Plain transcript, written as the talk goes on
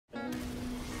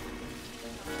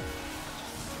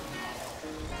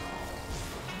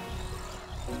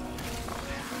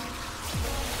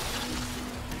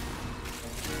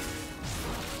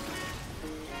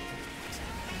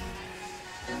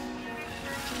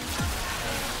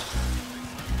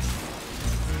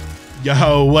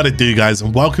Yo, what it do, guys,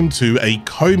 and welcome to a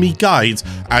Koumei guide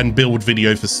and build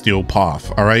video for Steel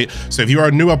Path. All right, so if you're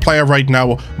a newer player right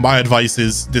now, my advice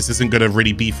is this isn't going to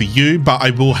really be for you, but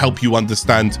I will help you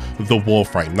understand the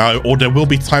Warframe now, or there will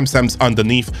be timestamps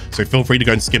underneath, so feel free to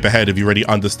go and skip ahead if you already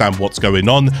understand what's going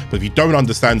on. But if you don't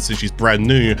understand, since she's brand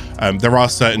new, there are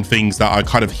certain things that are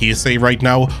kind of hearsay right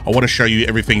now. I want to show you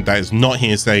everything that is not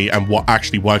hearsay and what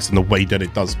actually works in the way that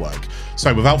it does work.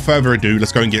 So without further ado,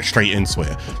 let's go and get straight into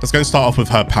it. Let's go and start off with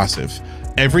her passive.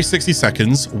 Every 60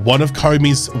 seconds, one of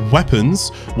Koumei's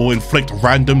weapons will inflict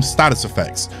random status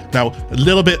effects. Now, a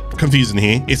little bit confusing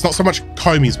here. It's not so much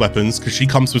Koumei's weapons, because she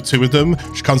comes with two of them.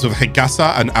 She comes with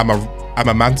Higasa and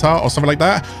Amamanta or something like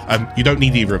that. You don't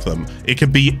need either of them. It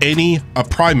could be a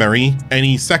primary,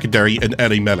 any secondary, and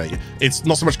any melee. It's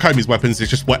not so much Koumei's weapons,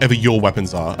 it's just whatever your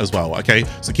weapons are as well, okay?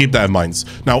 So keep that in mind.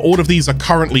 Now, all of these are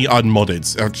currently unmodded.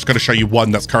 I'm just going to show you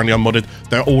one that's currently unmodded.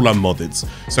 They're all unmodded.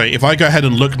 So if I go ahead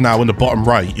and look now in the bottom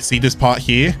right, you see this part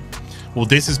here? Well,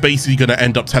 this is basically going to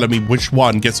end up telling me which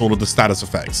one gets all of the status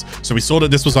effects. So we saw that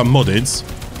this was unmodded.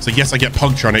 So yes, I get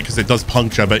puncture on it because it does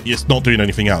puncture, but it's not doing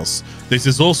anything else. This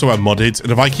is also unmodded.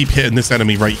 And if I keep hitting this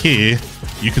enemy right here,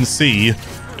 you can see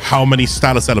how many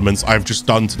status elements I've just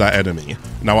done to that enemy.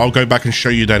 Now I'll go back and show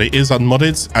you that it is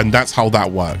unmodded, and that's how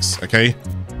that works. Okay,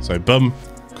 so boom.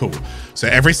 Cool. So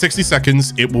every 60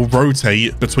 seconds, it will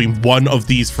rotate between one of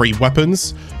these three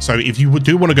weapons. So if you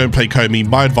do want to go and play Koumei,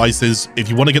 my advice is if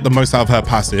you want to get the most out of her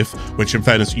passive, which in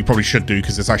fairness, you probably should do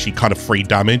because it's actually kind of free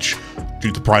damage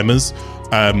due to primers,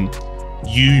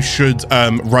 you should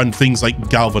run things like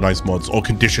galvanized mods or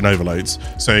condition overloads.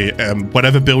 So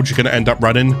whatever build you're going to end up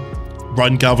running,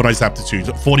 run galvanized aptitude,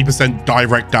 40%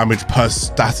 direct damage per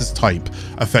status type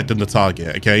affecting the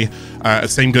target. Okay,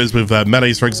 same goes with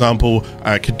melees, for example,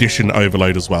 condition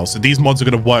overload as well. So these mods are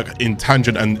going to work in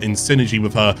tangent and in synergy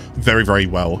with her very, very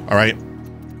well. All right,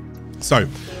 so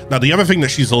now the other thing that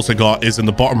she's also got is in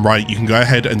the bottom right, you can go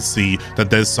ahead and see that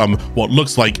there's some what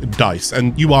looks like dice,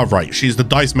 and you are right, she's the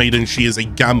Dice Maiden. She is a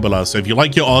gambler, so if you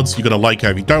like your odds, you're gonna like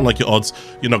her. If you don't like your odds,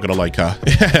 you're not gonna like her.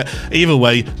 Either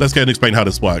way, let's go and explain how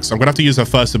this works. I'm gonna have to use her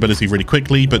first ability really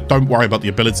quickly, but don't worry about the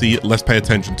ability. Let's pay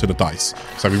attention to the dice.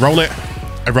 So we roll it.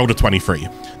 I rolled a 23.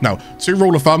 Now, two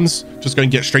rule of thumbs, just going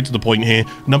to get straight to the point here.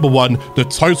 Number one, the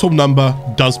total number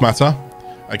does matter.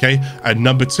 Okay, and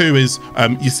number two is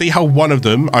you see how one of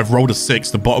them, I've rolled a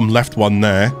 6, the bottom left one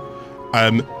there.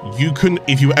 You can,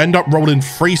 if you end up rolling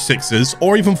 3 6s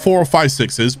or even 4 or 5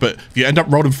 6s, but if you end up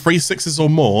rolling 3 6s or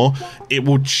more, it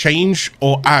will change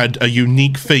or add a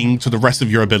unique thing to the rest of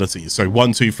your abilities. So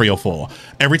 1, 2, 3, or 4.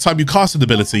 Every time you cast an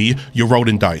ability, you're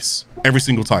rolling dice every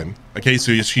single time. Okay,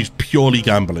 so she's purely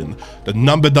gambling. The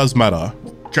number does matter.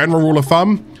 General rule of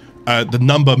thumb, the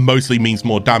number mostly means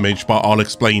more damage, but I'll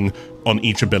explain on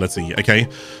each ability. Okay,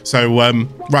 so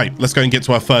right, let's go and get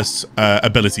to our first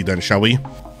ability then, shall we?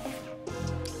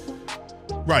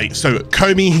 Right, so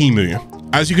Kumihimo,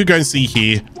 as you could go and see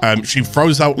here, she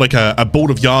throws out like a ball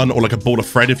of yarn or like a ball of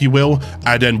thread, if you will,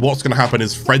 and then what's going to happen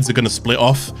is threads are going to split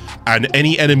off, and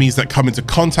any enemies that come into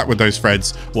contact with those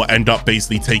threads will end up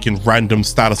basically taking random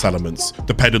status elements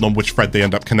depending on which thread they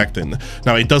end up connecting.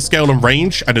 Now it does scale on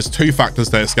range, and there's 2 factors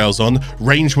that it scales on: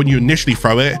 range when you initially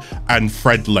throw it, and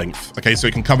thread length. Okay, so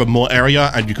it can cover more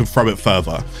area and you can throw it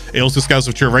further. It also scales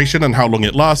with duration and how long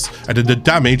it lasts, and then the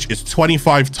damage is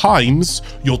 25 times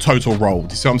your total roll.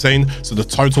 Do you see what I'm saying? So the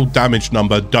total damage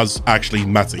number does actually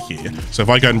matter here. So if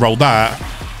I go and roll that,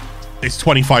 it's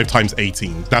 25 times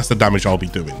 18. That's the damage I'll be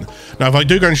doing. Now, if I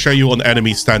do go and show you on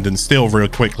enemies standing still real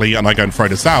quickly, and I go and throw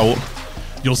this out,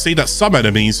 you'll see that some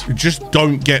enemies just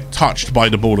don't get touched by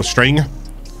the ball of string.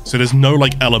 So there's no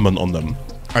like element on them,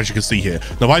 as you can see here.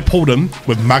 Now, if I pull them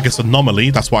with Magus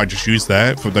Anomaly, that's what I just used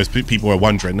there for those people who are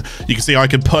wondering, you can see I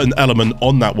can put an element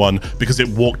on that one because it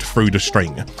walked through the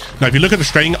string. Now, if you look at the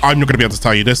string, I'm not going to be able to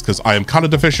tell you this because I am color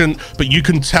deficient, but you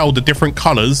can tell the different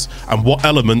colors and what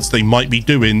elements they might be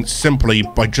doing simply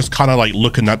by just kind of like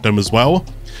looking at them as well.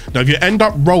 Now, if you end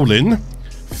up rolling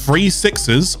 3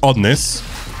 6s on this,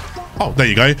 oh, there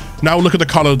you go. Now look at the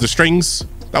color of the strings.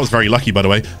 That was very lucky, by the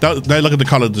way. Now look at the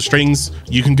color of the strings.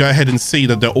 You can go ahead and see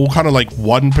that they're all kind of like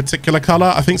one particular color.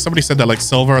 I think somebody said they're like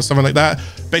silver or something like that.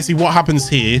 Basically, what happens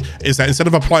here is that instead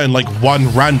of applying like one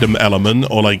random element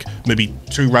or like maybe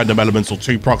 2 random elements or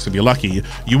 2 procs if you're lucky,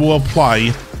 you will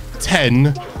apply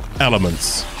 10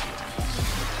 elements.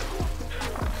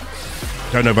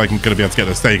 Don't know if I'm going to be able to get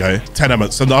this. There you go. 10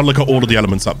 elements. So now look at all of the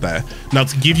elements up there. Now,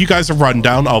 to give you guys a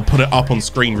rundown, I'll put it up on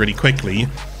screen really quickly.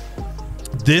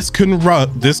 This can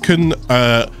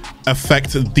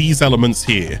affect these elements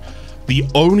here. The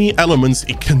only elements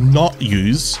it cannot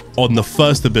use on the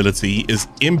first ability is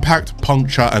impact,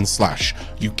 puncture, and slash.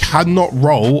 You cannot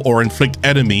roll or inflict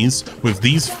enemies with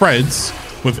these threads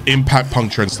with impact,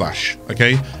 puncture, and slash,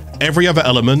 okay? Every other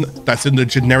element that's in the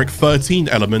generic 13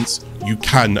 elements, you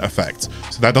can affect.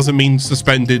 So that doesn't mean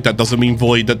suspended, that doesn't mean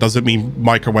void, that doesn't mean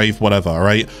microwave, whatever, all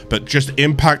right? But just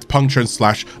impact, puncture, and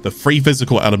slash, the 3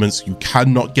 physical elements you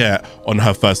cannot get on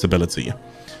her first ability.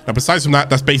 Now, besides from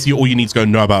that, that's basically all you need to go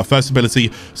know about her first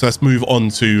ability. So let's move on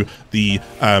to the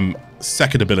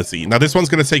second ability. Now, this one's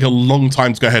going to take a long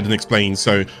time to go ahead and explain.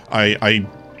 So I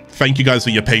thank you guys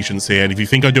for your patience here. And if you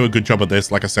think I do a good job of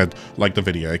this, like I said, like the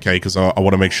video, okay? Because I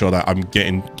want to make sure that I'm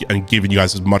getting and giving you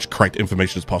guys as much correct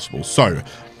information as possible. So,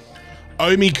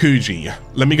 Omikuji.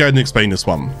 Let me go ahead and explain this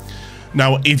one.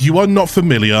 Now, if you are not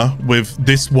familiar with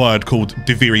this word called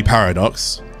Deviri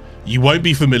Paradox, you won't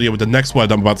be familiar with the next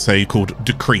word I'm about to say called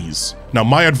decrees. Now,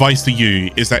 my advice to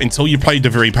you is that until you play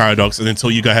Deviri Paradox and until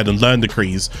you go ahead and learn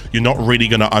decrees, you're not really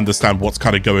going to understand what's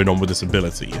kind of going on with this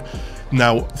ability.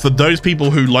 Now, for those people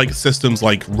who like systems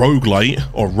like roguelite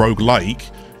or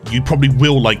roguelike, you probably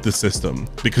will like the system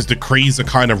because decrees are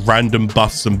kind of random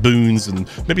buffs and boons and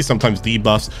maybe sometimes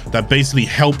debuffs that basically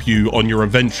help you on your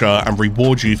adventure and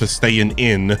reward you for staying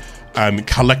in,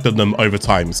 collecting them over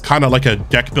time. It's kind of like a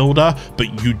deck builder,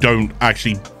 but you don't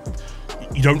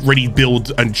really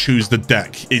build and choose the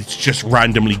deck. It's just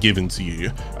randomly given to you,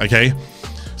 okay?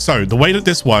 So the way that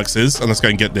this works is, and let's go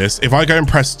and get this, if I go and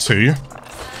press 2,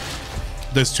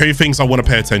 there's 2 things I want to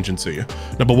pay attention to.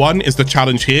 Number 1 is the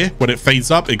challenge here. When it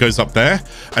fades up, it goes up there.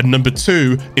 And number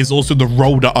 2 is also the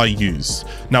roll that I use.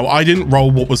 Now, I didn't roll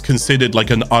what was considered like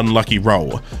an unlucky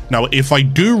roll. Now, if I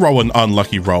do roll an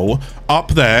unlucky roll, up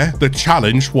there, the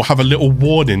challenge will have a little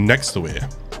warning next to it.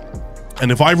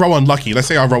 And if I roll unlucky, let's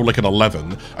say I roll like an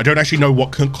 11, I don't actually know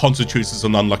what constitutes as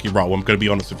an unlucky roll. I'm going to be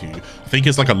honest with you. I think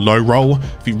it's like a low roll.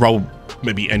 If you roll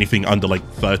maybe anything under like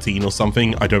 13 or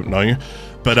something, I don't know.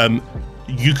 But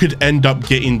you could end up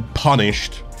getting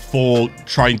punished for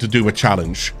trying to do a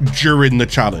challenge during the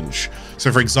challenge.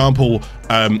 So for example,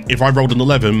 if I rolled an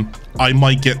 11, I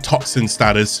might get toxin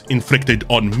status inflicted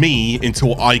on me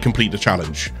until I complete the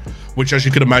challenge, which, as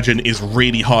you can imagine, is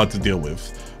really hard to deal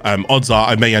with. Odds are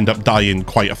I may end up dying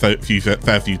quite a fair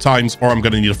few times, or I'm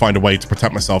going to need to find a way to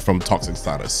protect myself from toxic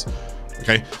status.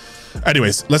 Okay.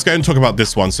 Anyways, let's go and talk about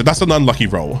this one. So that's an unlucky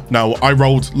roll. Now, I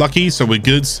rolled lucky, so we're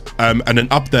good. And then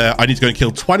up there, I need to go and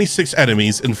kill 26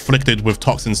 enemies inflicted with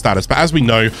toxin status. But as we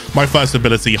know, my first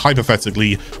ability,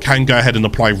 hypothetically, can go ahead and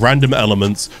apply random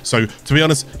elements. So to be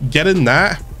honest, getting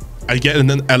that and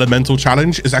getting an elemental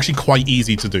challenge is actually quite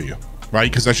easy to do, right?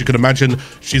 Because as you can imagine,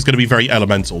 she's going to be very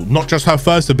elemental. Not just her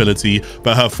first ability,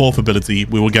 but her 4th ability.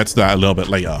 We will get to that a little bit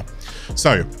later.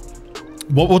 So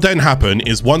what will then happen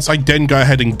is once I then go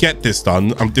ahead and get this done,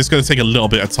 this is going to take a little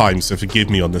bit of time, so forgive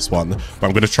me on this one, but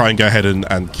I'm going to try and go ahead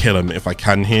and kill him if I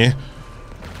can here.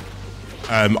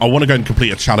 I want to go and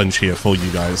complete a challenge here for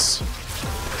you guys.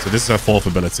 So this is her 4th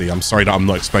ability. I'm sorry that I'm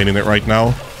not explaining it right now.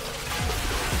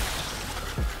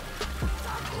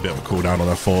 Bit of a cooldown on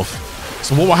her 4th.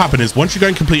 So what will happen is once you go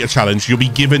and complete a challenge, you'll be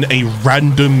given a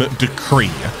random decree.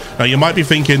 Now you might be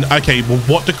thinking, okay, well,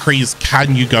 what decrees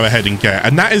can you go ahead and get?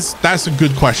 And that's a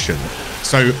good question.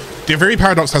 So Deviri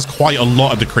Paradox has quite a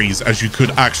lot of decrees, as you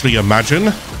could actually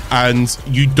imagine, and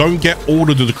you don't get all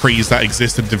of the decrees that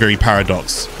exist in Deviri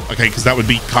Paradox, okay, because that would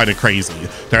be kind of crazy.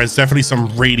 There is definitely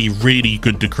some really, really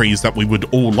good decrees that we would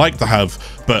all like to have,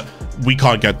 but we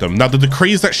can't get them. Now, the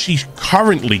decrees that she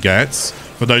currently gets,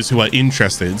 for those who are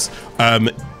interested,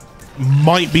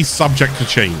 might be subject to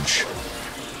change.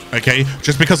 Okay,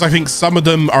 just because I think some of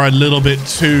them are a little bit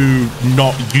too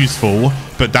not useful,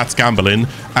 but that's gambling,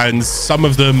 and some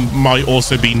of them might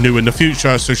also be new in the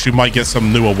future, so she might get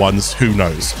some newer ones, who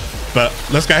knows. But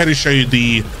let's go ahead and show you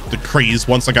the decrees.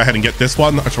 Once I go ahead and get this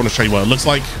one, I just want to show you what it looks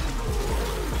like,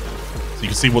 so you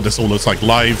can see what this all looks like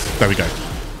live. There we go.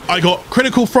 I got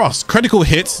critical frost. Critical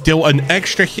hits deal an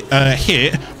extra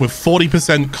hit with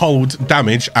 40% cold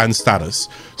damage and status.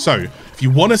 So if you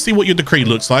want to see what your decree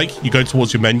looks like, you go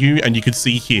towards your menu and you can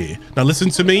see here. Now listen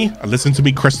to me and listen to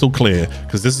me crystal clear,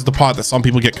 because this is the part that some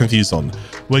people get confused on.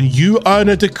 When you earn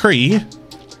a decree,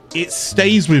 it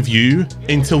stays with you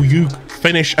until you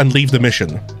finish and leave the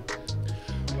mission.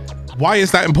 Why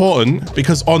is that important?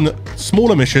 Because on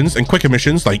smaller missions and quicker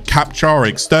missions like capture or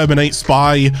exterminate,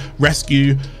 spy,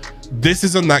 rescue, this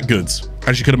isn't that good,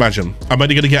 as you can imagine. I'm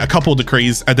only going to get a couple of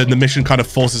decrees and then the mission kind of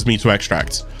forces me to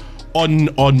extract.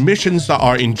 On missions that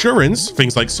are endurance,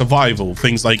 things like survival,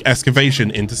 things like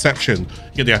excavation, interception,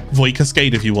 yeah, void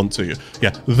cascade if you want to.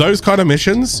 Yeah, those kind of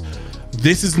missions,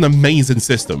 This is an amazing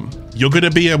system. You're going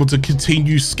to be able to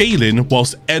continue scaling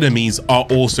whilst enemies are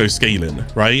also scaling,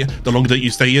 right? The longer that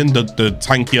you stay in, the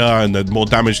tankier and the more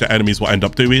damage the enemies will end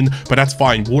up doing, but that's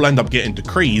fine. We'll end up getting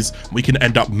decrees. We can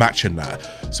end up matching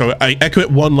that. So I echo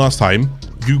it one last time.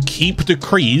 You keep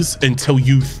decrees until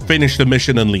you finish the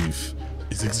mission and leave.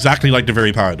 It's exactly like the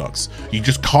very paradox. You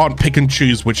just can't pick and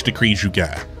choose which decrees you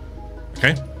get.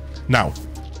 Okay? Now,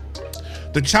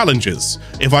 the challenges.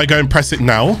 If I go and press it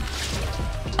now,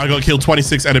 I got to kill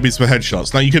 26 enemies for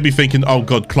headshots. Now, you could be thinking, oh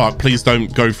God, Clark, please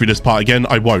don't go through this part again.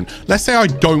 I won't. Let's say I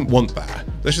don't want that.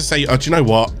 Let's just say, do you know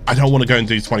what? I don't want to go and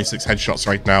do 26 headshots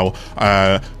right now.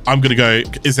 I'm going to go,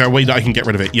 is there a way that I can get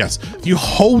rid of it? Yes. If you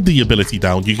hold the ability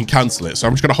down, you can cancel it. So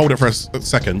I'm just going to hold it for a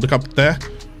second. Look up there.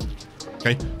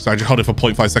 Okay. So I just hold it for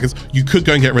 0.5 seconds. You could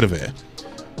go and get rid of it.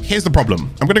 Here's the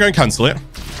problem. I'm going to go and cancel it.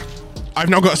 I've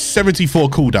now got a 74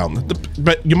 cooldown,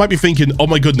 but you might be thinking, oh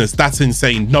my goodness, that's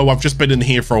insane. No, I've just been in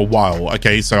here for a while.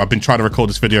 Okay, so I've been trying to record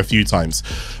this video a few times.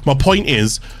 My point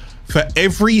is, for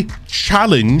every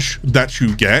challenge that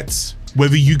you get,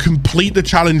 whether you complete the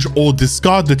challenge or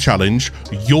discard the challenge,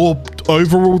 your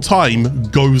overall time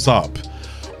goes up.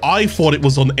 I thought it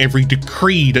was on every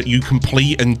decree that you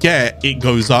complete and get, it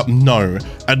goes up. No,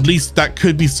 at least that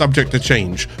could be subject to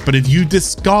change. But if you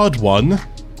discard one,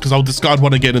 because I'll discard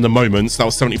one again in a moment, so that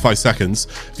was 75 seconds.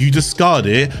 If you discard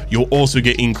it, you'll also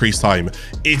get increased time.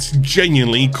 It's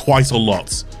genuinely quite a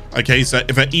lot. Okay, so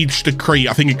if at each decree,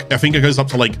 I think it goes up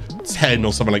to like 10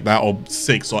 or something like that, or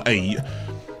 6 or 8,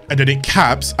 and then it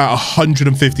caps at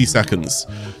 150 seconds.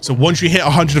 So once you hit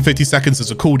 150 seconds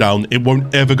as a cooldown, it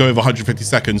won't ever go over 150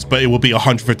 seconds, but it will be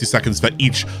 150 seconds for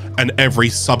each and every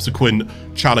subsequent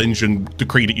challenge and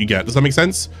decree that you get. Does that make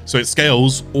sense? So it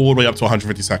scales all the way up to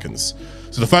 150 seconds.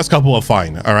 So the first couple are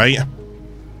fine, all right?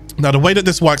 Now, the way that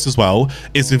this works as well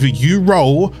is if you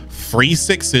roll 3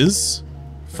 sixes,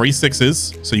 so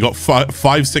you got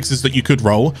 5 sixes that you could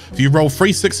roll. If you roll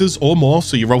 3 sixes or more,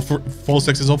 so you roll 4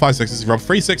 sixes or 5 sixes, you roll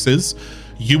 3 sixes,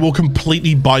 you will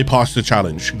completely bypass the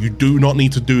challenge. You do not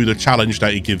need to do the challenge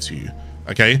that it gives you,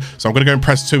 okay? So I'm going to go and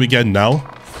press 2 again now.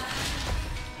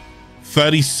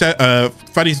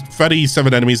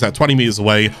 37 enemies at 20 meters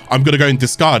away. I'm going to go and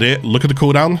discard it. Look at the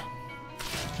cooldown.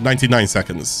 99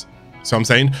 seconds. So I'm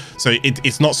saying, so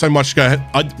it's not so much go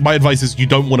ahead. My advice is you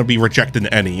don't want to be rejecting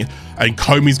any, and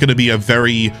Koumei's going to be a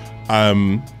very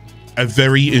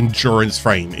endurance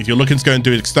frame. If you're looking to go and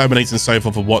do exterminates and so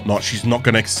forth or whatnot, she's not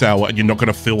going to excel and you're not going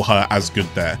to feel her as good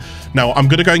there. Now, I'm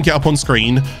going to go and get up on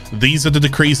screen. These are the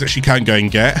decrees that she can go and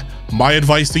get. My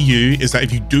advice to you is that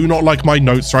if you do not like my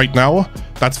notes right now,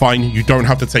 that's fine. You don't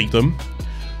have to take them.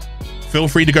 Feel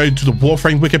free to go to the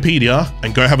Warframe Wikipedia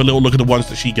and go have a little look at the ones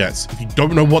that she gets. If you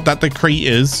don't know what that decree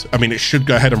is, I mean, it should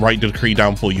go ahead and write the decree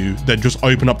down for you. Then just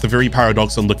open up the very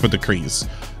paradox and look for decrees.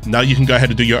 Now you can go ahead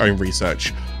and do your own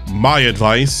research. My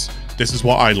advice, this is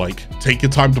what I like. Take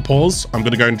your time to pause. I'm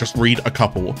going to go and just read a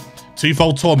couple.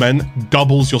 Twofold Torment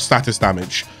doubles your status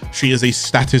damage. She is a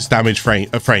status damage frame.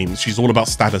 She's all about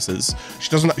statuses.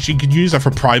 She could use her for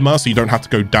primer, so you don't have to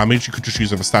go damage. You could just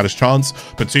use her for status chance.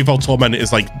 But Twofold Torment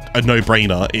is like a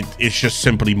no-brainer. It's just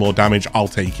simply more damage. I'll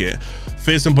take it.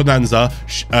 Fearsome Bonanza,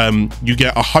 you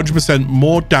get 100%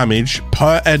 more damage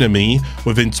per enemy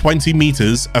within 20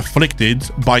 meters afflicted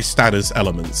by status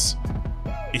elements.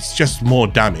 It's just more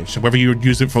damage. So whether you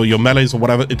use it for your melees or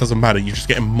whatever, it doesn't matter. You're just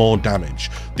getting more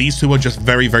damage. These two are just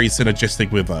very, very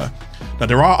synergistic with her. Now,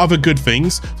 there are other good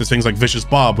things. There's things like Vicious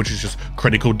Barb, which is just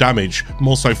critical damage,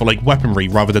 more so for like weaponry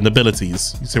rather than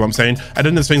abilities. You see what I'm saying? And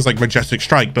then there's things like Majestic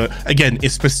Strike, but again,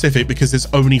 it's specific because it's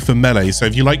only for melee. So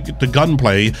if you like the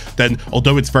gunplay, then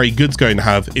although it's very good to go and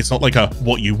have, it's not like a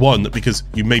what you want, because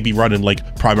you may be running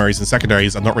like primaries and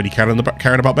secondaries and not really caring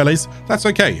about melees. That's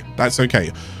okay. That's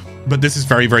okay. But this is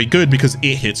very, very good because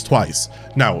it hits twice.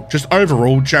 Now, just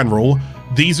overall, general,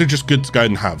 these are just good to go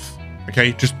and have.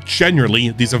 Okay, just generally,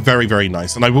 these are very, very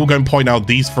nice. And I will go and point out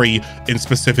these 3 in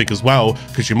specific as well,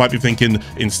 because you might be thinking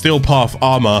in Steel Path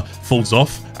armor falls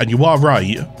off, and you are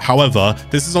right. However,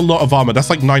 this is a lot of armor.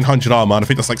 That's like 900 armor, and I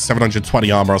think that's like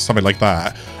 720 armor or something like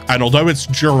that. And although it's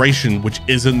duration, which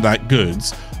isn't that good,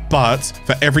 but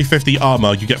for every 50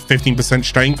 armor, you get 15%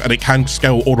 strength, and it can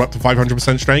scale all the way up to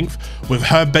 500% strength. With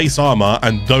her base armor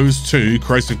and those 2,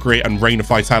 Corrosive Grit and Reign of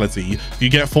Vitality, if you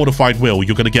get Fortified Will,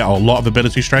 you're going to get a lot of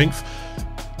ability strength.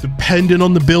 Depending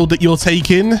on the build that you're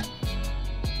taking,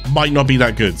 might not be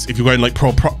that good. If you're going like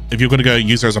if you're going to go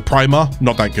use her as a primer,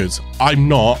 not that good. I'm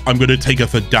going to take her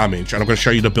for damage, and I'm going to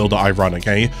show you the build that I run,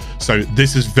 okay? So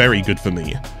this is very good for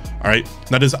me. All right,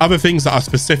 now there's other things that are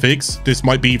specifics. This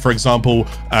might be, for example,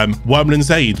 Wormland's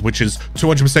Aid, which is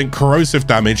 200% corrosive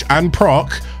damage and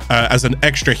proc as an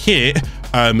extra hit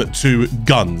to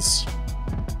guns.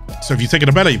 So if you take it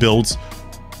a melee build,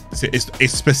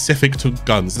 it's specific to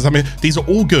guns. I mean, these are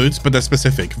all good, but they're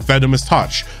specific. Venomous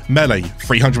Touch, melee,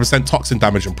 300% toxin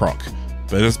damage and proc.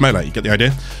 But it's melee, you get the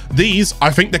idea? These,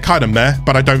 I think they're kind of meh,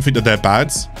 but I don't think that they're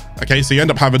bad. Okay, so you end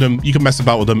up having them, you can mess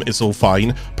about with them, it's all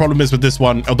fine. Problem is with this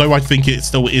one, although I think it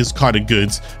still is kind of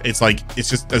good, it's like, it's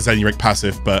just a Zenuric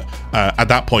passive, but at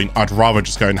that point, I'd rather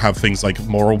just go and have things like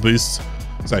moral boosts.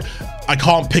 So I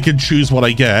can't pick and choose what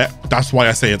I get. That's why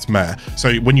I say it's meh.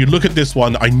 So when you look at this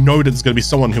one, I know that there's going to be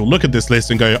someone who'll look at this list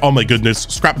and go, oh my goodness,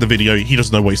 scrap the video. He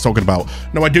doesn't know what he's talking about.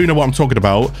 No, I do know what I'm talking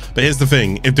about. But here's the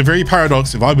thing. If Deviri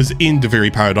Paradox, if I was in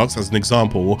Deviri Paradox as an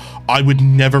example, I would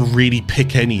never really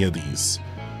pick any of these.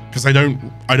 Because I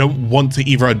don't want to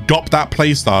either adopt that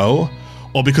playstyle,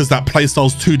 or because that playstyle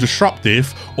is too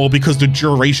disruptive, or because the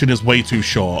duration is way too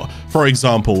short. For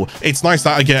example, it's nice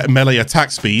that I get melee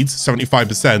attack speeds,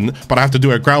 75%, but I have to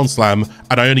do a ground slam,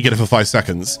 and I only get it for 5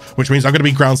 seconds, which means I'm going to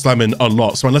be ground slamming a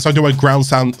lot. So unless I do a ground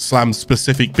slam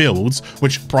specific builds,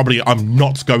 which probably I'm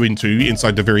not going to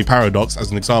inside the Deviri Paradox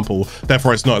as an example,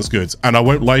 therefore it's not as good. And I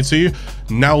won't lie to you,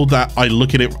 now that I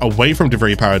look at it away from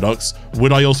Deviri Paradox,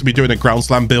 would I also be doing a ground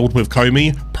slam build with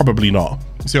Koumei? Probably not.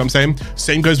 See what I'm saying?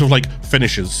 Same goes with like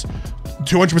finishers.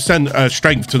 200%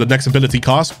 strength to the next ability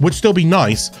cast would still be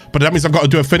nice, but that means I've got to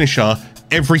do a finisher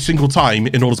every single time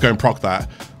in order to go and proc that.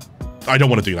 I don't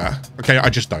want to do that. Okay,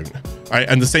 I just don't. Right?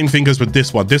 And the same thing goes with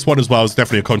this one. This one as well is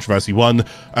definitely a controversy one.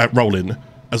 Rolling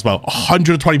as well.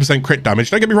 120% crit damage.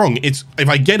 Don't get me wrong. It's if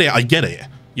I get it, I get it.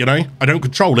 You know, I don't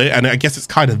control it, and I guess it's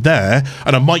kind of there,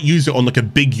 and I might use it on like a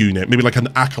big unit, maybe like an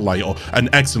Acolyte or an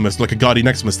Eximus, like a Guardian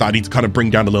Eximus that I need to kind of bring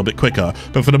down a little bit quicker.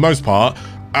 But for the most part,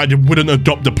 I wouldn't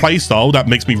adopt the playstyle that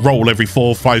makes me roll every 4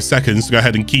 or 5 seconds to go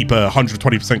ahead and keep a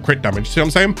 120% crit damage. See what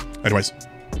I'm saying? Anyways,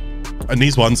 and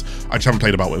these ones I just haven't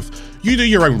played about with. You do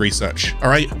your own research, all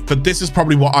right? But this is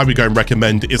probably what I would go and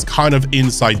recommend is kind of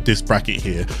inside this bracket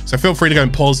here. So feel free to go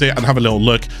and pause it and have a little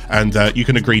look, and you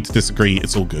can agree to disagree.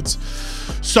 It's all good.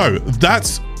 So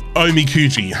that's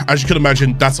Omikuji. As you can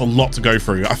imagine, that's a lot to go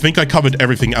through. I think I covered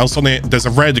everything else on it. There's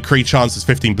a rare decree chance is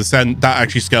 15%. That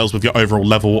actually scales with your overall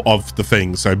level of the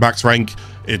thing. So max rank,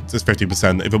 it's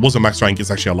 50%. If it wasn't max rank, it's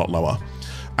actually a lot lower.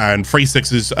 And 3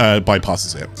 6s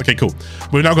bypasses it. Okay, cool.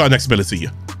 We've now got our next ability,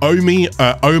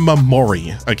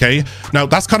 Omamori. Okay, now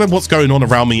that's kind of what's going on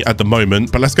around me at the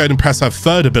moment, but let's go ahead and press her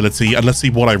third ability and let's see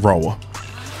what I roll.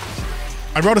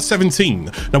 I rolled a 17.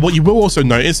 Now, what you will also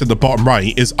notice at the bottom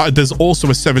right is there's also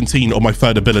a 17 on my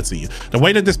third ability. The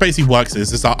way that this basically works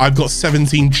is that I've got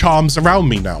 17 charms around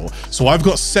me now. So I've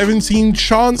got 17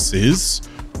 chances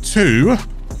to,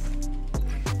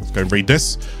 let's go and read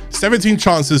this. 17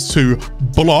 chances to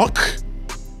block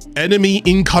enemy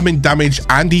incoming damage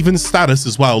and even status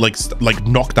as well, like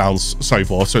knockdowns, so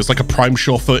forth. So it's like a prime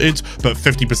sure-footed, but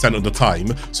 50% of the time.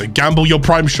 So gamble your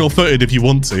prime sure-footed if you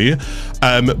want to,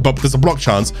 but there's a block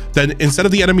chance. Then instead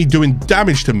of the enemy doing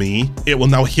damage to me, it will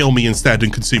now heal me instead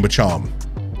and consume a charm.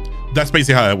 That's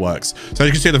basically how it works. So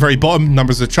you can see at the very bottom,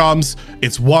 numbers of charms,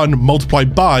 it's 1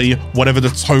 multiplied by whatever the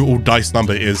total dice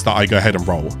number is that I go ahead and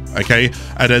roll, okay?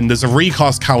 And then there's a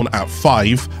recast count at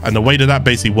 5, and the way that that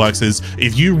basically works is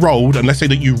if you rolled, and let's say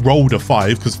that you rolled a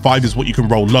 5, because 5 is what you can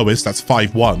roll lowest, that's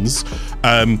 5 ones,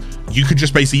 you could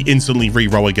just basically instantly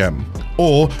re-roll again.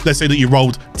 Or let's say that you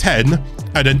rolled 10,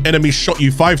 and an enemy shot you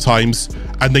 5 times,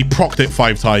 and they procced it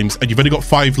 5 times, and you've only got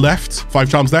 5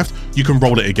 charms left, you can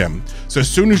roll it again. So as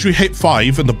soon as you hit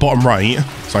 5 in the bottom right,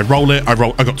 so I roll it, I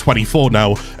got 24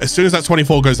 now. As soon as that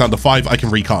 24 goes down to 5, I can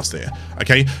recast it,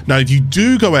 okay? Now, if you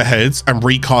do go ahead and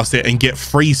recast it and get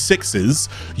 3 6s,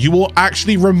 you will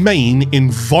actually remain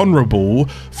invulnerable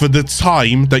for the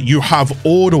time that you have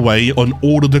all the way on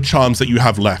all of the charms that you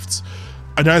have left.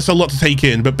 I know it's a lot to take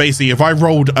in, but basically if I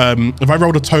rolled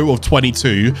a total of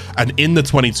 22 and in the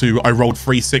 22 I rolled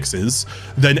 3 6s,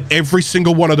 then every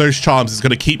single one of those charms is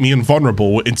going to keep me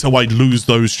invulnerable until I lose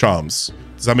those charms.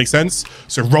 Does that make sense?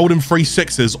 So rolling 3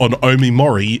 6s on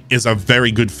Omamori is a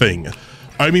very good thing.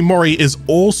 Omamori is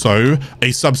also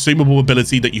a subsumable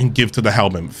ability that you can give to the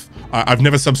Helminth. I've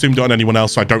never subsumed it on anyone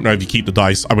else, so I don't know if you keep the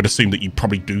dice. I would assume that you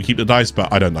probably do keep the dice,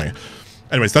 but I don't know.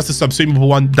 Anyways, that's the subsumable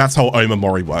one. That's how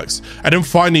Omamori works. And then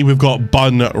finally, we've got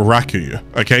Bunraku,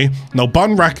 okay? Now,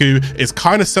 Bunraku is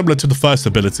kind of similar to the first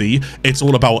ability. It's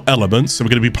all about elements, so we're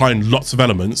going to be applying lots of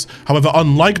elements. However,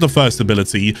 unlike the first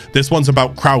ability, this one's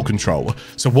about crowd control.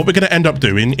 So what we're going to end up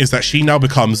doing is that she now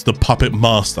becomes the puppet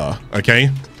master,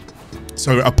 okay?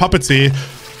 So a puppeteer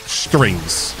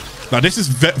strings. Now, this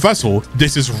is, first of all,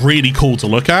 this is really cool to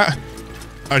look at,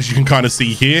 as you can kind of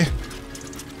see here.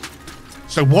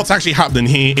 So what's actually happening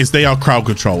here is they are crowd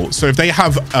control. So if they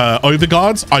have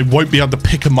overguards, I won't be able to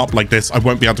pick them up like this. I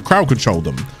won't be able to crowd control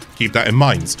them. Keep that in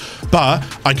mind. But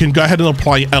I can go ahead and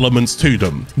apply elements to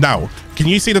them. Now, can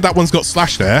you see that that one's got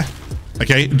slash there?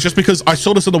 Okay, just because I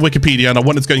saw this on the Wikipedia and I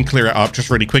wanted to go and clear it up just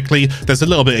really quickly. There's a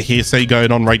little bit of hearsay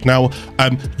going on right now.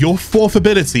 Your fourth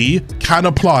ability can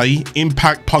apply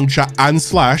impact, puncture, and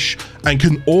slash, and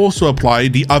can also apply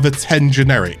the other 10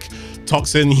 generic.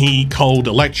 Toxin, heat, cold,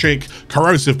 electric,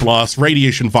 corrosive blast,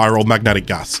 radiation, viral, magnetic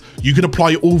gas. You can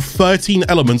apply all 13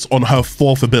 elements on her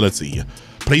fourth ability.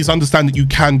 Please understand that you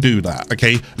can do that,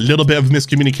 okay? A little bit of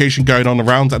miscommunication going on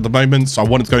around at the moment, so I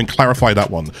wanted to go and clarify that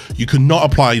one. You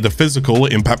cannot apply the physical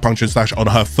impact, puncture, slash on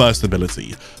her first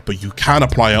ability, but you can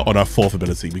apply it on her fourth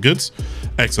ability. We good?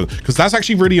 Excellent, because that's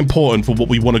actually really important for what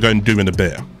we want to go and do in a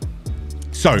bit.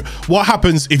 So what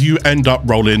happens if you end up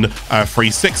rolling 3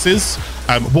 6s?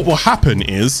 What will happen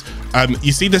is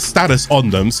you see the status on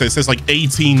them. So it says like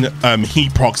 18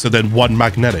 heat procs and then 1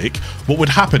 magnetic. What would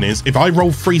happen is if I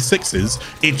roll 3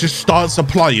 6s, it just starts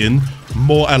applying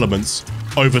more elements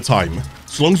over time.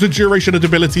 So long as the duration of the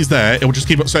ability is there, it will just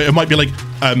keep it. So it might be like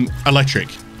electric,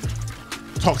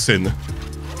 toxin,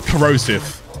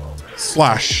 corrosive,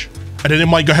 slash, and then it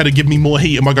might go ahead and give me more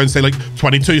heat. It might go and say like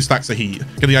 22 stacks of heat.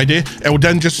 Get the idea? It will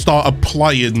then just start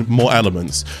applying more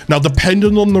elements. Now,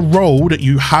 depending on the roll that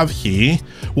you have here,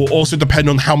 will also depend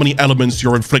on how many elements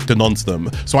you're inflicting onto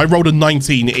them. So I rolled a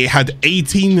 19. It had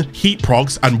 18 heat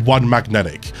procs and 1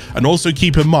 magnetic. And also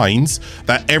keep in mind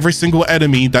that every single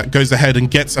enemy that goes ahead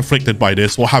and gets afflicted by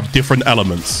this will have different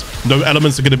elements. No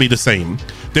elements are going to be the same.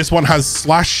 This one has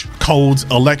slash, cold,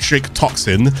 electric,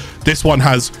 toxin. This one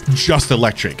has just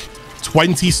electric.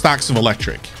 20 stacks of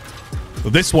electric.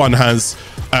 This one has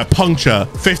puncture,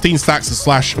 15 stacks of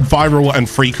slash, viral, and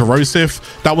 3 corrosive.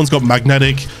 That one's got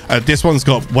magnetic. This one's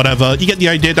got whatever. You get the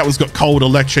idea. That one's got cold,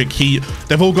 electric, heat.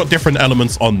 They've all got different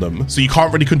elements on them, so you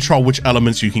can't really control which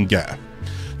elements you can get.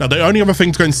 Now, the only other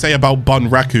thing to go and say about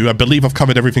Bunraku, I believe I've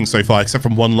covered everything so far except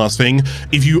from one last thing.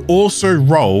 If you also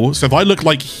roll, so if I look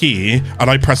like here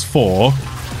and I press 4,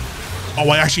 oh,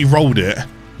 I actually rolled it.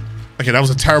 Okay, that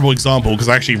was a terrible example because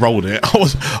I actually rolled it. I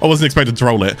wasn't expected to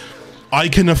roll it. I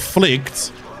can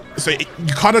afflict, so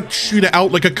you kind of shoot it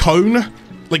out like a cone,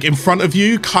 like in front of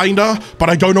you, kinda, but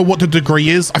I don't know what the degree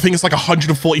is. I think it's like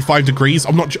 145 degrees.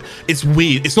 I'm not, it's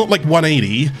weird. It's not like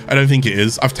 180. I don't think it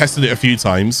is. I've tested it a few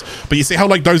times, but you see how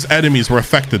like those enemies were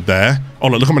affected there? Oh,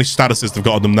 look how many statuses they've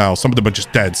got on them now. Some of them are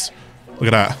just dead.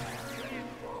 Look at that.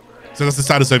 So that's the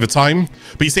status over time.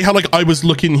 But you see how like I was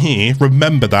looking here?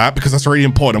 Remember that because that's really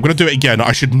important. I'm going to do it again.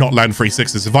 I should not land 3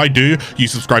 6s. If I do, you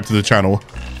subscribe to the channel.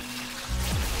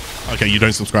 Okay, you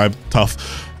don't subscribe.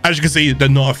 Tough. As you can see, they're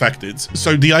not affected.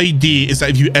 So the idea is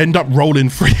that if you end up rolling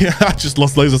 3, I just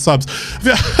lost loads of subs.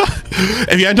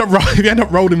 If you end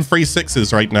up rolling 3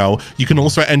 6s right now, you can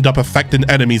also end up affecting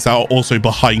enemies that are also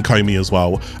behind Koumei as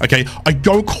well. Okay, I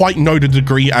don't quite know the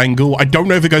degree angle. I don't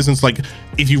know if it goes into like,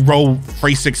 if you roll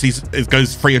 360s, it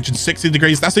goes 360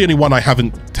 degrees. That's the only one I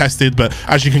haven't tested, but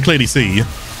as you can clearly see,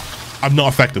 I'm not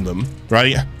affecting them,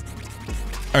 right?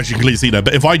 As you can clearly see there.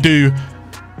 But if I do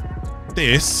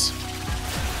this,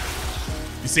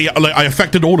 you see, like I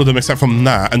affected all of them except from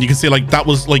that, and you can see like that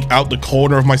was like out the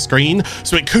corner of my screen.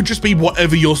 So it could just be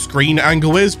whatever your screen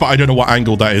angle is, but I don't know what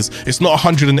angle that is. It's not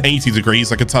 180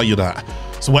 degrees, I can tell you that.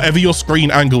 So whatever your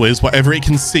screen angle is, whatever it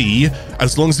can see,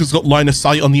 as long as it's got line of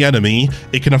sight on the enemy,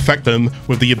 it can affect them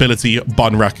with the ability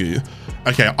Bunraku.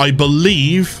 Okay, I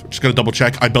believe, just gonna double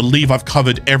check, I believe I've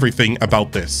covered everything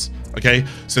about this. Okay,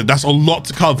 so that's a lot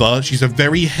to cover. She's a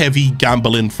very heavy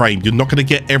gambling frame. You're not going to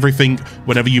get everything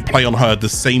whenever you play on her the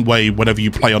same way whenever you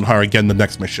play on her again the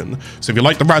next mission. So if you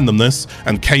like the randomness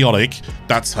and chaotic,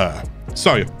 that's her.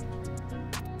 So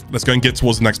let's go and get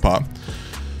towards the next part.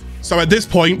 So at this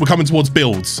point, we're coming towards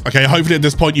builds. Okay, hopefully at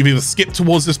this point, you've either skipped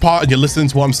towards this part and you're listening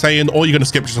to what I'm saying, or you're going to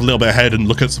skip just a little bit ahead and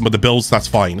look at some of the builds. That's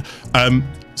fine.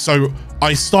 So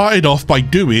I started off by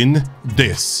doing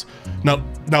this.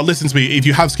 Now listen to me, if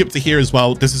you have skipped to here as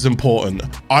well, this is important.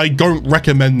 I don't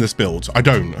recommend this build, I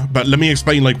don't, but let me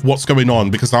explain like what's going on,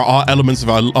 because there are elements of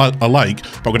I like,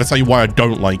 but I'm going to tell you why I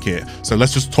don't like it. So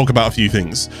let's just talk about a few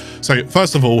things. So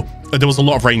first of all, there was a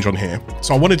lot of range on here,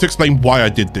 so I wanted to explain why I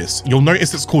did this. You'll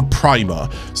notice it's called primer.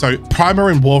 So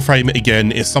primer in Warframe,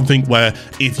 again, is something where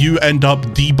if you end up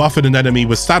debuffing an enemy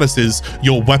with statuses,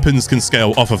 your weapons can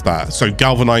scale off of that. So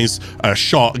galvanize,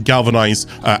 shot, galvanize,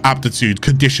 aptitude,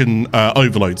 condition,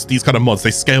 overloads, these kind of mods,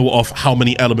 they scale off how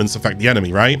many elements affect the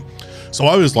enemy, right? So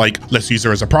I was like, let's use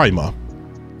her as a primer.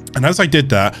 And as I did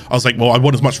that, I was like, well, I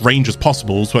want as much range as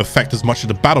possible to affect as much of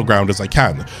the battleground as I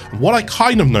can. And what I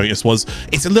kind of noticed was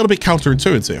it's a little bit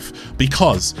counterintuitive,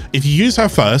 because if you use her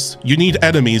first, you need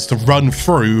enemies to run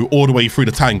through all the way through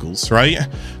the tangles, right?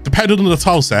 Depending on the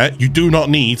tile set, you do not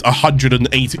need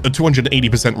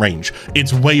 280% range.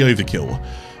 It's way overkill.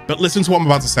 But listen to what I'm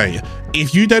about to say.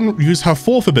 If you then use her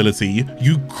fourth ability,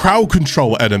 you crowd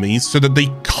control enemies so that they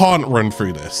can't run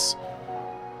through this.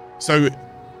 So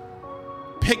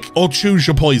pick or choose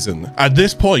your poison. At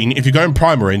this point, if you're going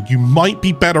primer in, you might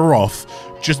be better off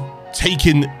just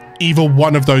taking either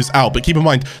one of those out. But keep in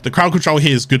mind, the crowd control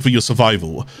here is good for your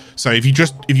survival. So if you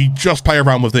just play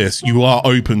around with this, you are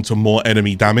open to more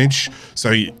enemy damage.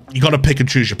 So you got to pick and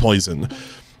choose your poison.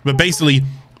 But basically,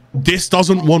 this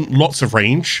doesn't want lots of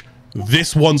range.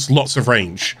 This wants lots of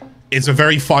range. It's a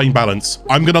very fine balance.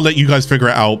 I'm going to let you guys figure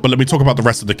it out, but let me talk about the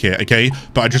rest of the kit, okay?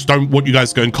 But I just don't want you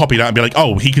guys to go and copy that and be like,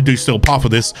 oh, he could do still path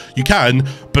of this. You can,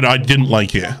 but I didn't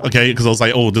like it, okay? Because I was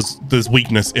like, oh, there's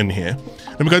weakness in here.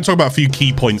 And we're going to talk about a few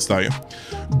key points, though.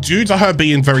 Due to her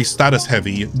being very status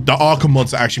heavy, the Archon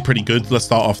mods are actually pretty good. Let's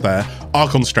start off there.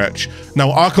 Archon Stretch.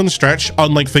 Now, Archon Stretch,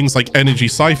 unlike things like Energy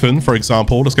Siphon, for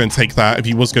example, let's go and take that if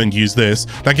you was going to use this,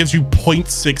 that gives you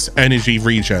 0.6 energy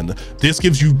regen. This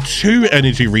gives you 2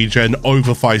 energy regen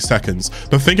over 5 seconds.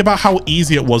 But think about how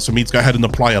easy it was for me to go ahead and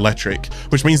apply Electric,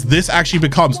 which means this actually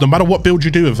becomes, no matter what build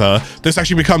you do with her, this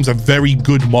actually becomes a very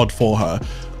good mod for her.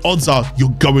 Odds are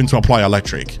you're going to apply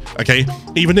Electric, okay?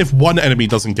 Even if one enemy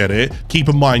doesn't get it, keep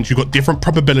in mind you've got different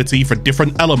probability for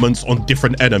different elements on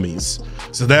different enemies.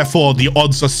 So therefore, the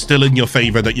odds are still in your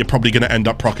favor that you're probably going to end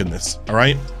up proccing this, all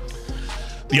right?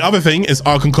 The other thing is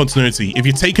Archon Continuity. If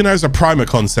you're taking her as a primer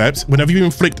concept, whenever you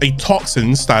inflict a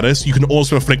toxin status, you can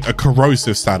also inflict a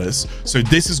corrosive status. So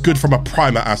this is good from a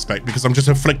primer aspect because I'm just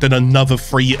inflicting another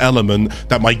free element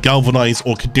that my galvanize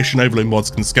or condition overlay mods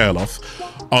can scale off.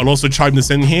 I'll also chime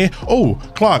this in here. Oh,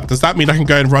 Clark, does that mean I can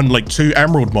go and run like 2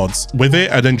 emerald mods with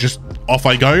it and then just off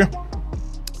I go?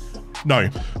 No,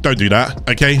 don't do that,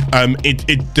 okay?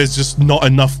 There's just not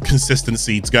enough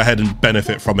consistency to go ahead and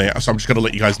benefit from it, so I'm just gonna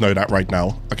let you guys know that right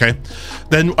now, okay?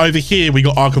 Then over here, we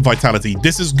got Archon Vitality.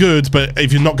 This is good, but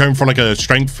if you're not going for like a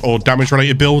strength or damage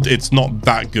related build, it's not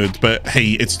that good, but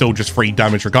hey, it's still just free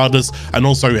damage regardless, and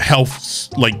also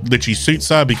health, like, literally suits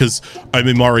her, because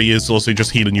Omamori is also just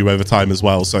healing you over time as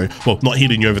well, so, well, not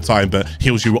healing you over time, but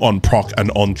heals you on proc and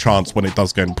on chance when it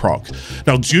does go and proc.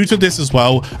 Now, due to this as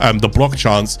well, the block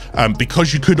chance,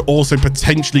 because you could also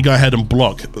potentially go ahead and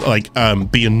block, like,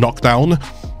 being knocked down,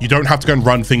 you don't have to go and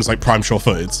run things like Prime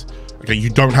Sure-Footed. Okay, you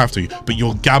don't have to, but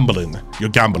you're gambling.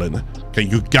 You're gambling. Okay,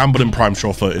 you're gambling Prime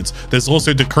Sure-Footed. There's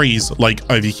also decrees, like,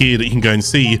 over here that you can go and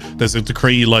see. There's a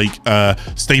decree, like,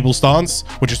 Stable Stance,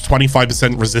 which is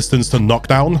 25% resistance to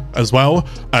knockdown as well.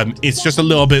 It's just a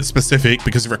little bit specific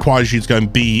because it requires you to go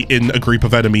and be in a group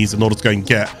of enemies in order to go and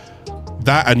get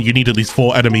that, and you need at least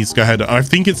 4 enemies to go ahead. I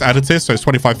think it's additive, so it's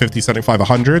 25, 50, 75,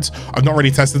 100. I've not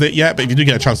really tested it yet, but if you do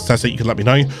get a chance to test it, you can let me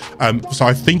know. So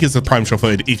I think it's a Prime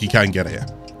Sure-Footed if you can get it here,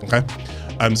 okay?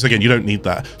 So again, you don't need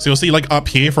that. So you'll see, like, up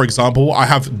here, for example, I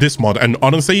have this mod, and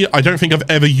honestly, I don't think I've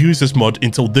ever used this mod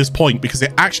until this point because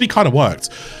it actually kind of worked.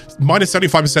 Minus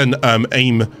 75%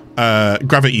 aim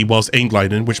gravity whilst aim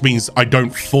gliding, which means I don't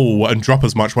fall and drop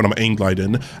as much when I'm aim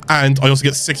gliding, and I also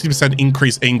get 60%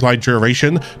 increased aim glide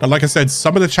duration. Now, like I said,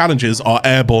 some of the challenges are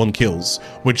airborne kills,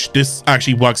 which this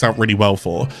actually works out really well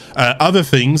for. Other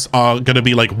things are going to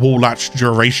be like wall latch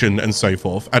duration and so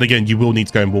forth, and again, you will need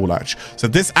to go in wall latch. So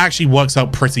this actually works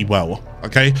out pretty well,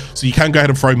 okay? So you can go ahead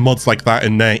and throw mods like that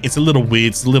in there. It's a little weird,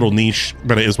 it's a little niche,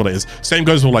 but it is what it is. Same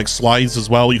goes with like slides as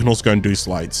well. You can also go and do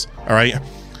slides, all right?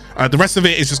 The rest of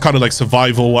it is just kind of like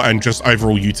survival and just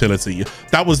overall utility.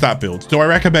 That was that build. Do I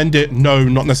recommend it? No,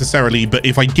 not necessarily. But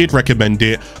if I did recommend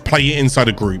it, play it inside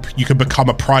a group. You can become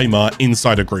a primer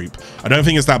inside a group. I don't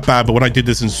think it's that bad, but when I did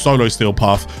this in solo steel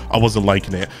path, I wasn't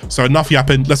liking it. So enough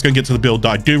yapping. Let's go and get to the build that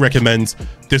I do recommend.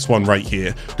 This one right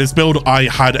here. This build I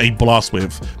had a blast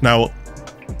with. Now,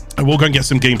 I will go and get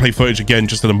some gameplay footage again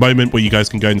just in a moment where you guys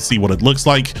can go and see what it looks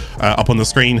like up on the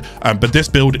screen. But this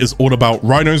build is all about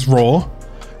Rhino's Roar,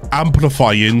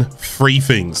 amplifying 3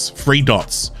 things, 3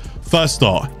 dots. First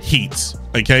dot, heat.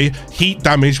 Okay, heat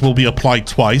damage will be applied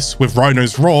twice. With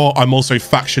Rhino's Roar, I'm also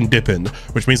faction dipping,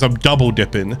 which means I'm double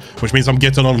dipping, which means I'm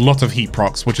getting a lot of heat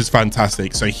procs, which is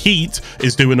fantastic. So heat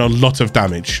is doing a lot of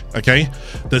damage, okay?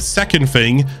 The second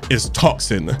thing is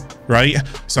toxin, right?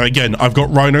 So again, I've got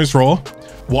Rhino's Roar.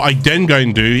 What I then go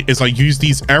and do is I use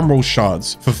these emerald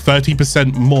shards for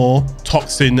 30% more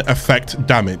toxin effect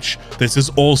damage. This is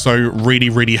also really,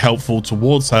 really helpful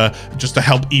towards her, just to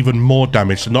help even more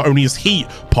damage. So not only is heat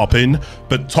popping,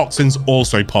 but toxins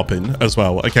also popping as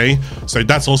well, okay? So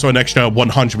that's also an extra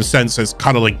 100%, so it's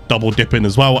kind of like double dipping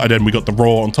as well. And then we got the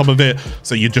raw on top of it,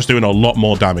 so you're just doing a lot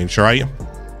more damage, right?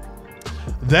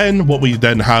 Then what we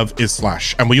then have is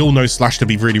slash, and we all know slash to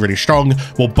be really, really strong.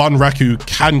 Well, Bunraku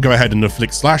can go ahead and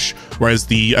afflict slash, whereas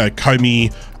the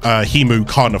Kumihimo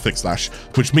can't afflict slash,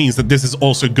 which means that this is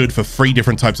also good for 3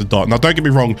 different types of dart. Now, don't get me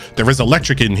wrong, there is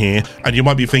electric in here, and you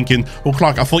might be thinking, well,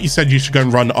 Clark, I thought you said you should go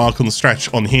and run Archon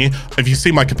stretch on here. If you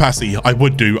see my capacity, I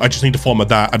would do. I just need to format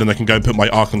that, and then I can go and put my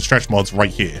Archon stretch mods right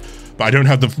here. But I don't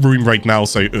have the room right now,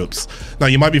 so oops. Now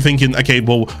you might be thinking, okay,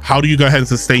 well, how do you go ahead and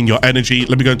sustain your energy?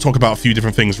 Let me go and talk about a few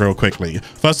different things real quickly.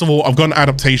 First of all, I've got an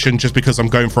adaptation just because I'm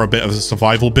going for a bit of a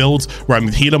survival build where I'm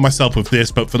healing myself with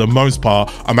this, but for the most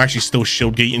part, I'm actually still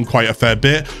shield gating quite a fair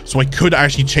bit. So I could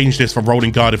actually change this for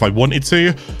rolling guard if I wanted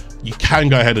to. You can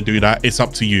go ahead and do that. It's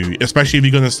up to you, especially if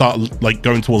you're going to start like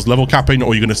going towards level capping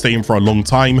or you're going to stay in for a long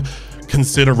time.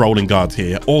 Consider rolling guard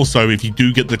here. Also, if you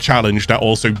do get the challenge that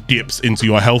also dips into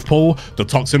your health pool, the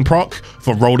toxin proc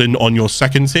for rolling on your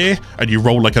second tier, and you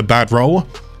roll like a bad roll,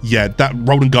 yeah, that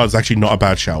rolling guard is actually not a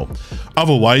bad shout.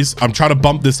 Otherwise, I'm trying to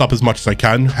bump this up as much as I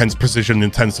can, hence precision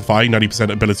intensify, 90%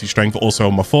 ability strength also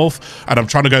on my 4th, and I'm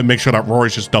trying to go and make sure that raw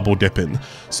is just double dipping.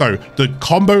 So the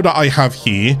combo that I have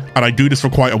here, and I do this for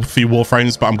quite a few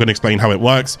warframes, but I'm going to explain how it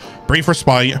works. Brief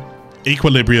Respite,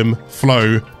 Equilibrium,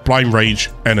 Flow, Blind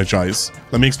Rage, Energize.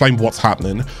 Let me explain what's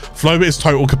happening. Flow is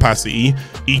total capacity.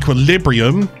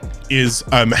 Equilibrium is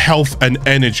health and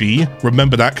energy.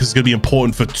 Remember that, because it's going to be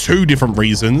important for 2 different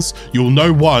reasons. You'll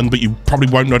know one, but you probably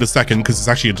won't know the second because it's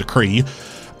actually a decree.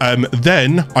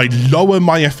 Then I lower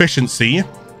my efficiency,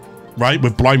 right?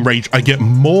 With Blind Rage, I get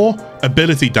more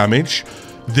ability damage.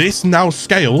 This now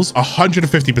scales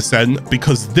 150%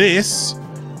 because this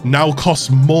now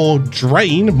costs more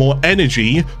drain, more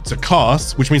energy to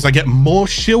cast, which means I get more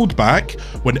shield back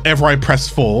whenever I press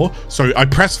 4. So I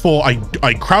press 4,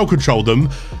 I crowd control them,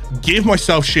 give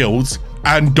myself shields,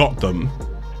 and dot them.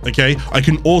 Okay, I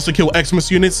can also kill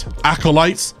Xmas units,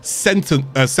 acolytes, sentience,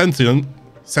 and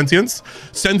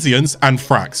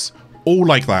frax. All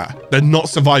like that. They're not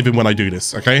surviving when I do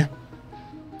this, okay?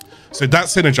 So that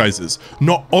synergizes.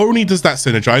 Not only does that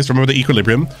synergize, remember the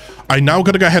equilibrium, I now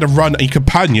got to go ahead and run a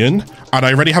companion, and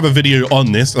I already have a video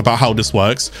on this about how this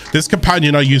works. This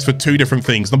companion I use for 2 different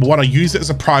things. Number 1, I use it as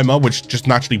a primer, which just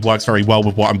naturally works very well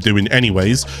with what I'm doing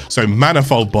anyways. So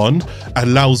Manifold Bond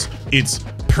allows its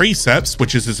precepts,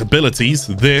 which is its abilities,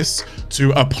 this,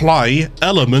 to apply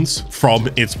elements from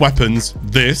its weapons,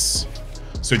 this.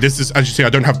 So this is, as you see, I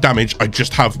don't have damage, I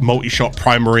just have multi-shot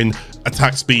primering,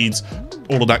 attack speeds,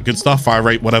 all of that good stuff, fire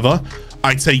rate, whatever.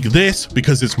 I take this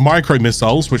because it's micro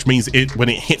missiles, which means when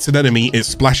it hits an enemy, it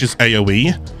splashes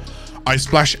AoE. I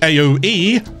splash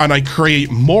AoE and I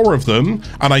create more of them.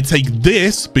 And I take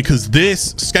this because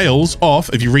this scales off,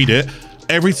 if you read it,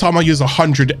 every time I use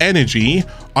 100 energy,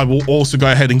 I will also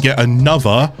go ahead and get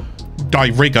another Die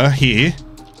Rigger here.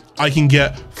 I can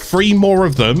get 3 more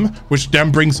of them, which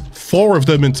then brings 4 of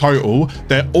them in total.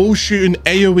 They're all shooting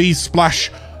AoE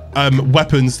splash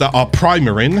weapons that are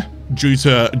primering due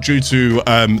to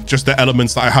just the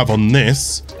elements that I have on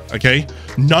this. Okay,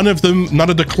 none of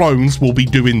the clones will be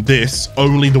doing this.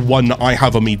 Only the one that I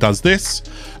have on me does this,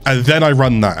 and then I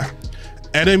run that.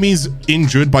 Enemies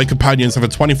injured by companions have a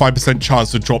 25%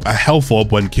 chance to drop a health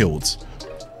orb when killed.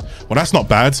 Well, that's not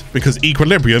bad, because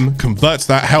Equilibrium converts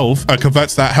that health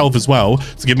as well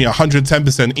to give me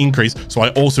 110% increase, so I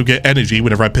also get energy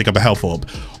whenever I pick up a health orb.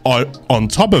 On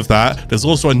top of that, there's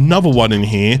also another one in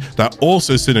here that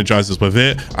also synergizes with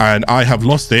it, and I have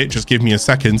lost it, just give me a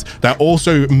second, that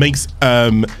also makes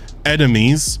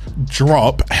enemies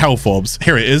drop health orbs.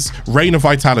 Here it is, Reign of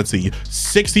Vitality,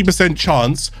 60%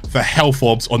 chance for health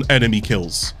orbs on enemy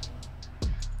kills.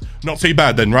 Not too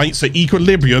bad then, right? So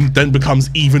Equilibrium then becomes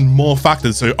even more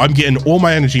factors. So I'm getting all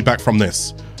my energy back from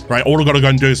this, right? All I've got to go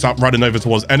and do is start running over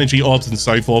towards energy orbs and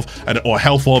so forth, or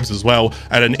health orbs as well.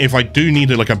 And then if I do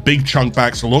need like a big chunk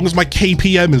back, so long as my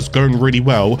KPM is going really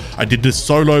well, I did this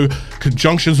solo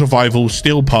conjunction survival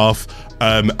steel path,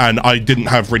 and I didn't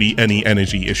have really any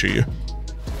energy issue.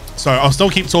 So I'll still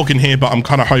keep talking here, but I'm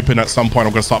kind of hoping at some point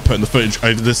I'm going to start putting the footage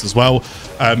over this as well.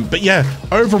 But yeah,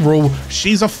 overall,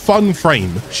 she's a fun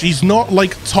frame. She's not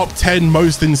like top 10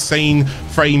 most insane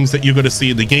frames that you're going to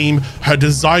see in the game. Her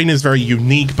design is very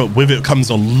unique, but with it comes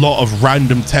a lot of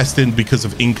random testing because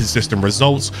of inconsistent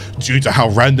results due to how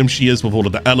random she is with all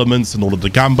of the elements and all of the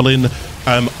gambling.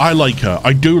 I like her.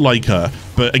 I do like her.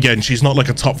 But again, she's not like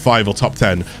a top 5 or top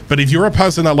 10. But if you're a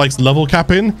person that likes level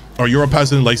capping, or you're a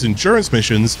person who likes endurance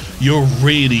missions, you're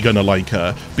really gonna like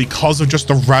her because of just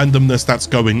the randomness that's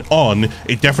going on.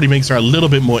 It definitely makes her a little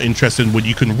bit more interesting when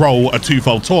you can roll a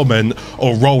twofold torment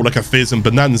or roll like a fizz and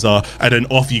bonanza, and then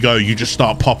off you go. You just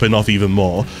start popping off even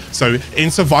more. So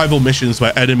in survival missions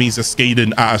where enemies are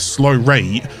scaling at a slow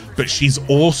rate, but she's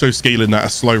also scaling at a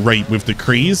slow rate with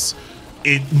decrees,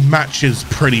 it matches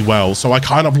pretty well. So I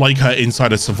kind of like her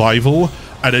inside of survival,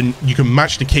 and then you can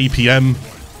match the KPM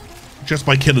just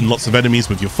by killing lots of enemies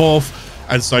with your fourth,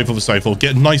 and so forth and so forth.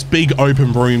 Get nice big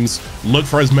open rooms, look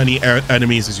for as many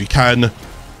enemies as you can,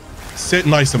 sit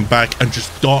nice and back, and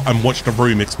just dot and watch the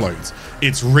room explode.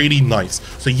 It's really nice.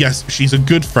 So yes, she's a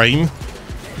good frame.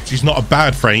 She's not a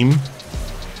bad frame,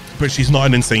 but she's not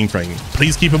an insane frame.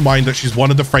 Please keep in mind that she's one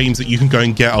of the frames that you can go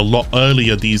and get a lot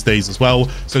earlier these days as well.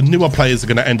 So newer players are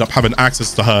going to end up having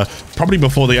access to her probably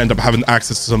before they end up having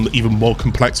access to some even more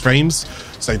complex frames.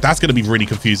 So that's going to be really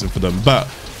confusing for them. But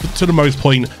to the most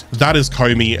point, that is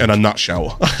Koumei in a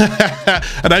nutshell.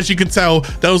 And as you can tell,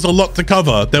 there was a lot to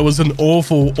cover. There was an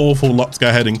awful lot to go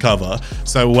ahead and cover.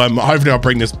 So hopefully I'll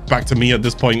bring this back to me at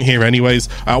this point here anyways.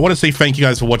 I want to say thank you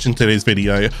guys for watching today's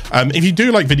video. If you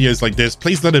do like videos like this,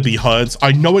 please let it be heard.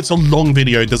 I know it's a long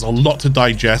video. There's a lot to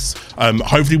digest.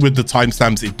 Hopefully with the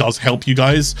timestamps, it does help you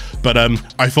guys. But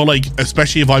I feel like,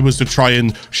 especially if I was to try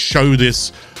and show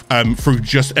this through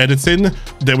just editing,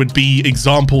 there would be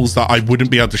examples that I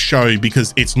wouldn't be able to show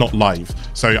because it's not live.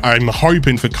 So I'm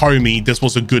hoping for Koumei, this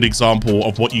was a good example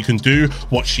of what you can do,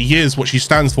 what she is, what she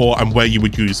stands for, and where you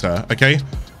would use her. Okay,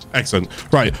 excellent.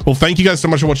 Right, well, thank you guys so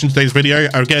much for watching today's video.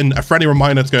 Again, a friendly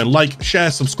reminder to go and like,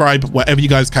 share, subscribe, whatever you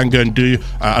guys can go and do.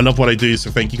 I love what I do,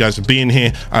 so thank you guys for being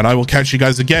here, and I will catch you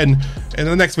guys again in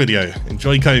the next video.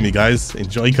 Enjoy Koumei, guys.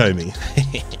 Enjoy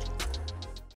Koumei.